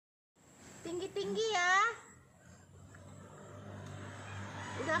tinggi-tinggi ya.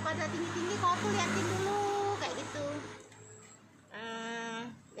 Udah pada tinggi-tinggi, kau tuh liatin dulu kayak gitu.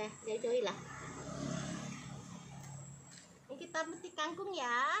 Jauh-jauhi lah. Ini kita petik kangkung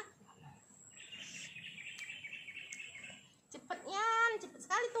ya. Cepet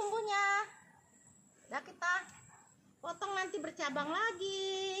sekali tumbuhnya. Udah kita potong, nanti bercabang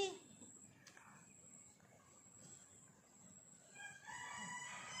lagi.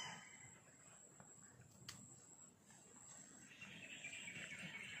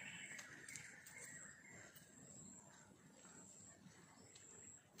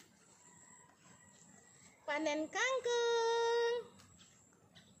 Panen kangkung.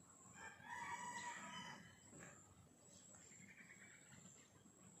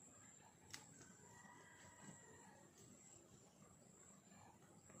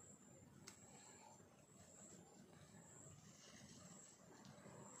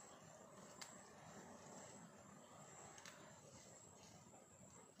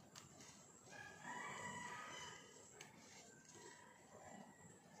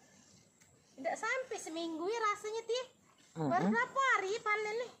 Tidak sampai seminggu ya rasanya Tih. Baru berapa hari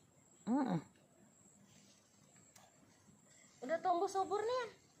panen nih? Udah tumbuh subur nih.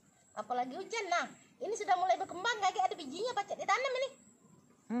 Apalagi hujan. Nah, ini sudah mulai berkembang, kayak ada bijinya, pacet ditanam ini.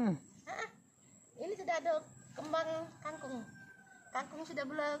 Ini sudah ada kembang kangkung. Kangkung sudah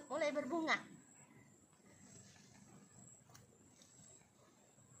mulai berbunga.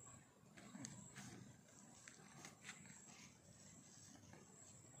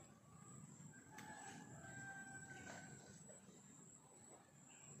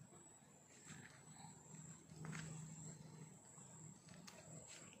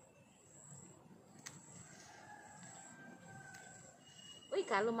 Wih,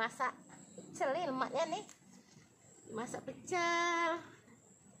 kalau masak pecel nih lemaknya nih. Masak pecel.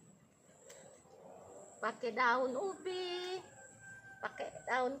 Pakai daun ubi, pakai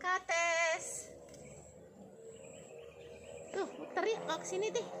daun kates. Tuh, muter ya kau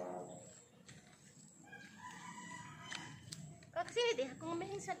kesini Tih. Kau kesini Tih, aku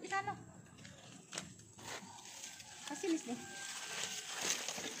ngambilin di sana. Kasih nih.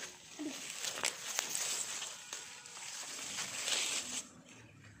 Aduh.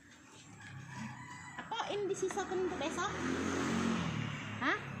 Ini disisakan untuk besok.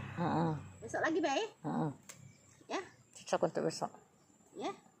 Hah? Besok lagi baik? Ya? Sisakan untuk besok.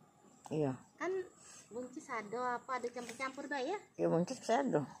 Ya? Iya. Kan buncis ada apa, ada campur-campur baik ya? Iya, buncis bisa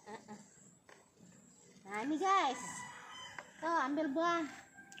ada. Nah ini guys, tuh ambil buah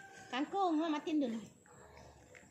kangkung, matiin dulu.